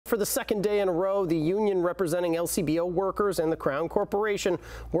for the second day in a row, the union representing LCBO workers and the Crown Corporation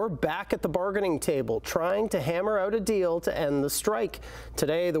were back at the bargaining table, trying to hammer out a deal to end the strike.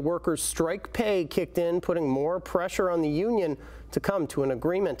 Today, the workers' strike pay kicked in, putting more pressure on the union to come to an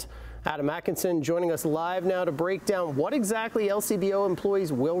agreement. Adam Atkinson joining us live now to break down what exactly LCBO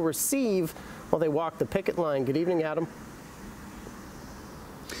employees will receive while they walk the picket line. Good evening, Adam.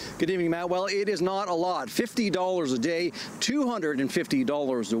 Good evening, Matt. Well, it is not a lot. $50 a day,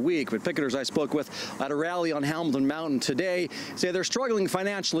 $250 a week. But picketers I spoke with at a rally on Hamilton Mountain today say they're struggling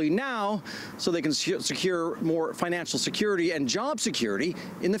financially now so they can secure more financial security and job security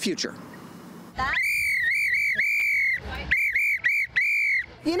in the future.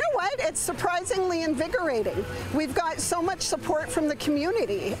 You know what? It's surprisingly invigorating. We've got so much support from the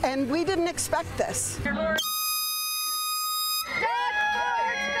community, and we didn't expect this.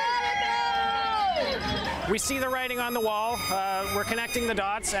 We see the writing on the wall, we're connecting the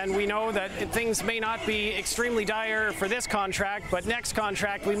dots, and we know that things may not be extremely dire for this contract, but next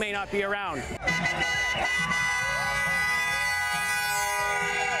contract we may not be around.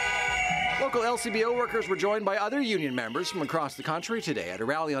 Local LCBO workers were joined by other union members from across the country today at a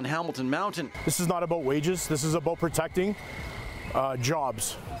rally on Hamilton Mountain. This is not about wages, this is about protecting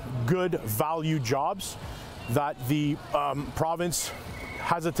jobs, good value jobs that the province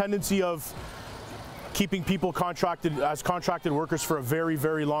has a tendency of keeping people contracted workers for a very,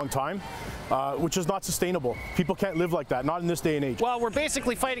 very long time, which is not sustainable. People can't live like that, not in this day and age. Well, we're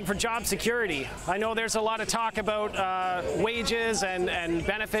basically fighting for job security. I know there's a lot of talk about wages and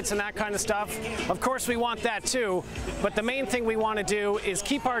benefits and that kind of stuff. Of course we want that too, but the main thing we want to do is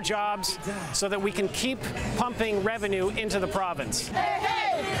keep our jobs so that we can keep pumping revenue into the province. Hey,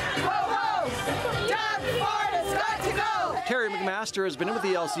 hey! Ho, ho! Job Ford has got to go! Terry McMaster has been with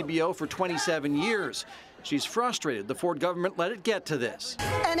the LCBO for 27 years. She's frustrated the Ford government let it get to this.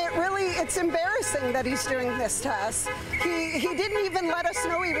 And it's embarrassing that he's doing this to us. He didn't even let us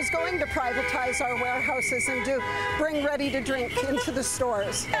know he was going to privatize our warehouses and bring ready-to-drink into the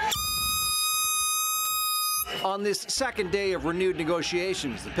stores. On this second day of renewed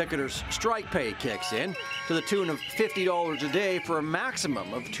negotiations, the picketers' strike pay kicks in to the tune of $50 a day for a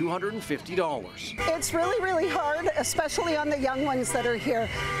maximum of $250. It's really, really hard, especially on the young ones that are here.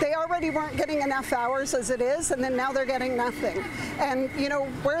 They already weren't getting enough hours as it is, and then now they're getting nothing. And, you know,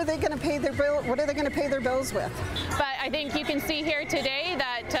 where are they going to pay their bill? What are they going to pay their bills with? But I think you can see here today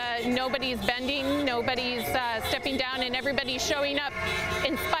that nobody's bending, nobody's stepping down, and everybody's showing up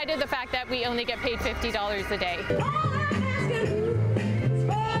in spite of the fact that we only get paid $50 a day. A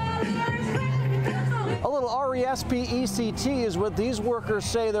little RESPECT is what these workers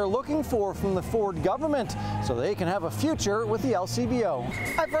say they're looking for from the Ford government so they can have a future with the LCBO.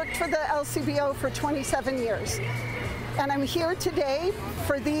 I've worked for the LCBO for 27 years. And I'm here today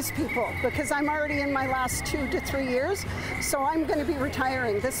for these people because I'm already in my last 2 to 3 years, so I'm going to be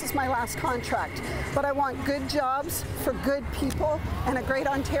retiring. This is my last contract. But I want good jobs for good people and a great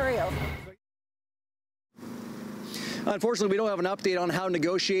Ontario. Unfortunately, we don't have an update on how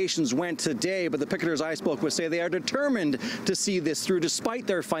negotiations went today, but the picketers I spoke with say they are determined to see this through despite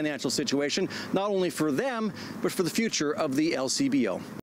their financial situation, not only for them, but for the future of the LCBO.